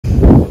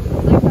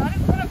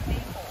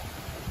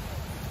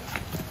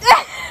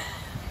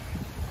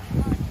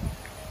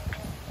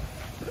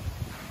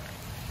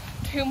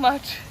too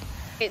much.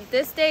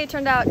 This day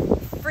turned out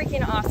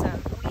freaking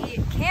awesome. We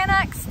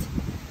CANX'd,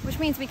 which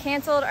means we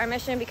canceled our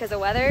mission because of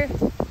weather.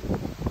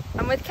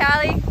 I'm with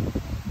Callie.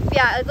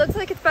 Yeah, it looks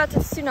like it's about to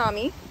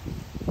tsunami.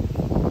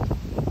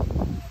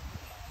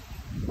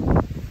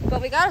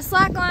 But we got a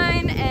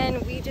slackline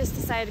and we just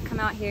decided to come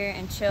out here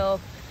and chill.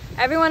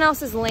 Everyone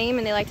else is lame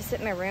and they like to sit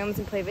in their rooms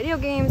and play video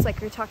games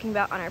like we were talking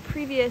about on our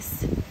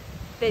previous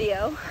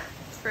video.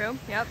 It's true,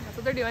 yep, that's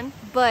what they're doing.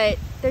 But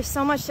there's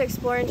so much to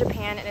explore in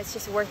Japan and it's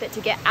just worth it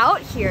to get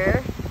out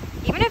here.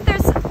 Even if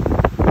there's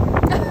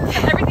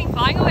everything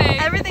flying away.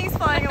 Everything's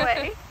flying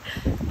away.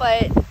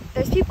 But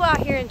there's people out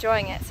here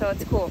enjoying it, so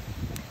it's cool.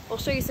 We'll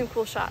show you some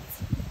cool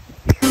shots.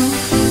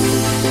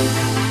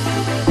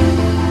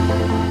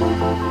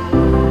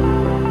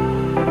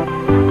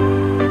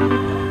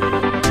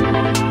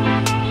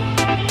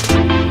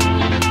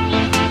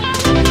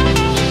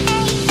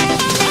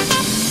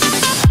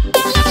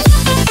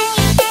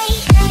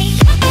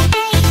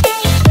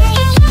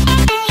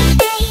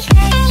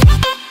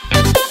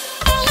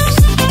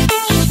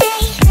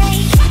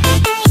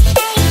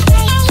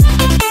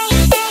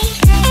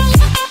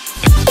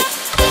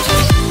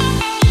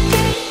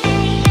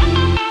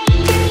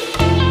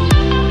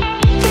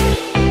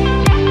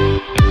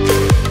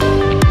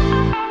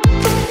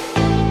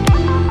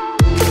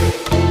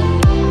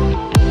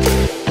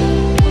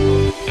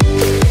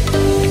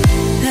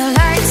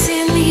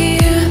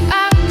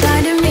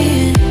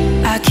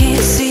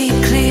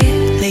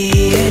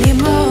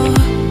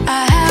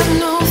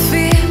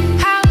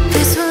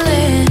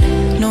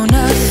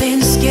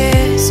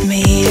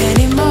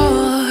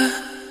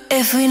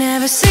 If we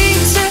never see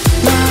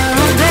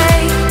tomorrow,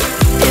 babe,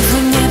 if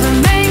we never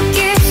make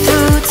it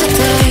through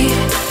today,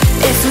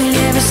 if we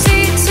never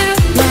see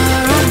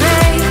tomorrow,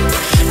 babe,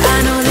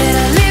 I know that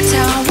I lived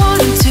how I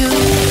wanted to.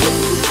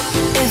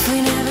 If we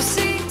never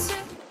see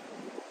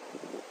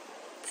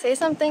Say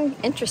something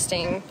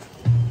interesting.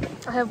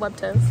 I have web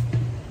toes.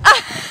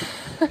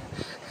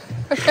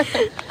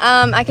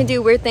 I can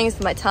do weird things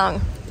with my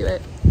tongue. Do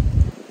it.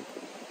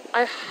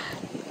 I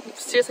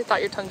seriously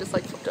thought your tongue just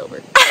like flipped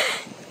over.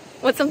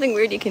 What's something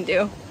weird you can do?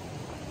 You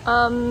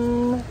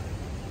want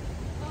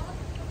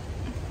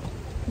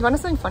to know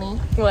something funny?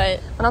 What?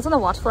 When I was on the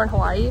watch floor in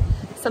Hawaii,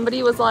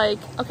 somebody was like,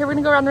 okay, we're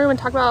gonna go around the room and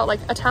talk about like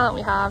a talent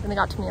we have, and they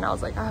got to me and I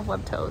was like, I have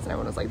web toes, and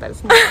everyone was like, that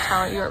is not a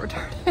talent, you are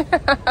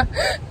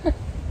retarded.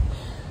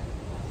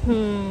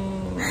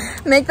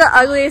 Make the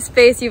ugliest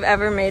face you've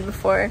ever made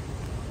before.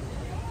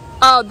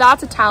 Oh,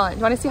 that's a talent.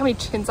 Do you want to see how many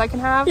chins I can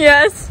have?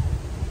 Yes.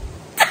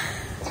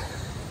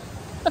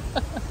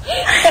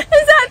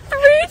 Is that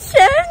 3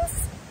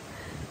 chins?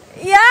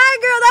 Yeah,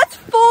 girl, that's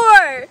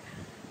 4.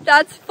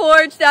 That's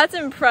 4. That's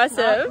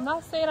impressive. I'm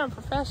not saying I'm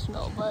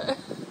professional, but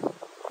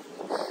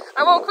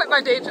I won't quit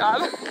my day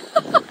job.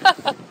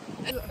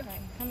 Okay,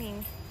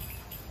 coming.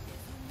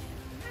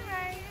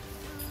 Hi.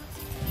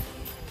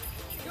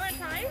 You want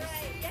time?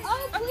 Yes.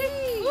 Oh, please.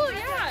 Okay, cool,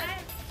 yeah.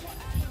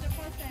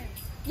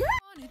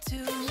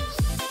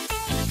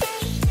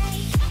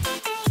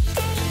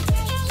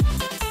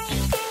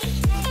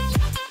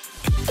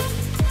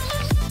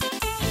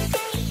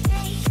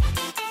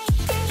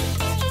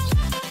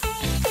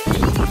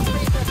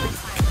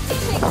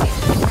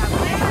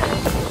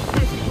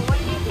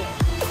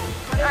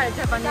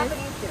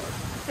 Japanese.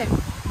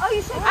 Oh,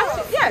 you say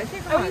Actually, yeah.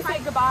 I always say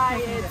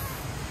goodbye. It's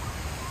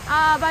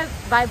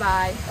bye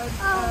bye.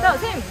 No,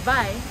 same.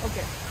 Bye.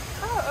 Okay.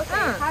 Oh,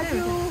 okay.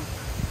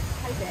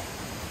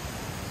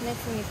 Nice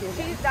to meet you.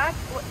 She's that.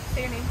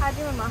 Say your name.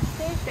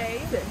 Hajimemashite. Shae.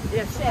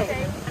 Yes, Shae.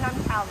 And I'm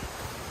Callie.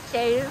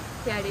 Shae.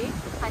 Daddy.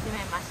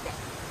 Hajimemashite.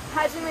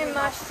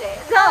 Hajimemashite.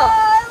 No.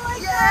 I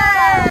like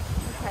that.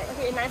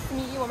 Okay, nice to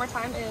meet you. One more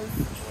time is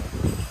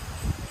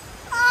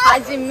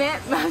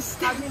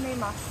Hajimemashite.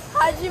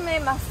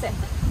 Hajimemashite.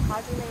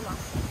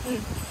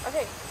 Hajimemashite.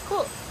 Okay,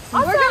 cool.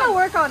 Awesome. We're gonna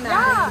work on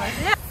that.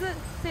 Yeah.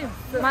 Same.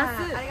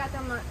 Masu.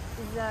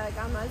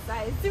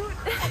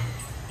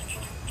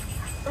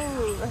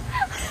 Ooh.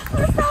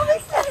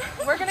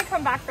 We're gonna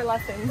come back for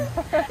lessons.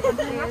 Thank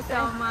you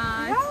so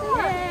much.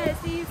 Yeah.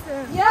 See you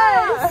soon.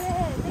 Yes.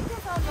 Thank you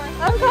so much.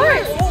 Of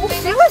course.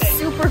 She was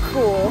super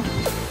cool.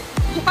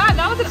 Yeah,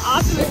 that was an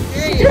awesome She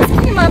experience.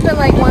 just came up and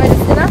like wanted to,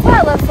 and that's why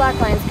I love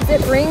slacklines,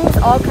 because it brings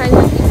all kinds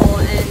of people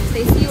and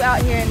they see you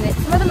out here and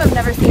some of them have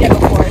never seen it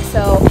before,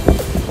 so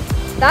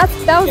that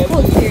was a cool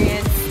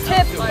experience.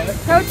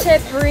 Pro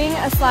tip, bring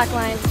a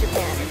slackline to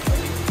Japan.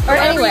 Or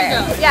Wherever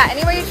anywhere. you go. Yeah,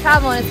 anywhere you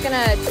travel and it's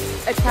gonna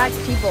attract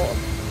people.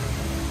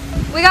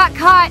 We got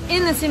caught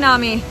in the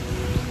tsunami.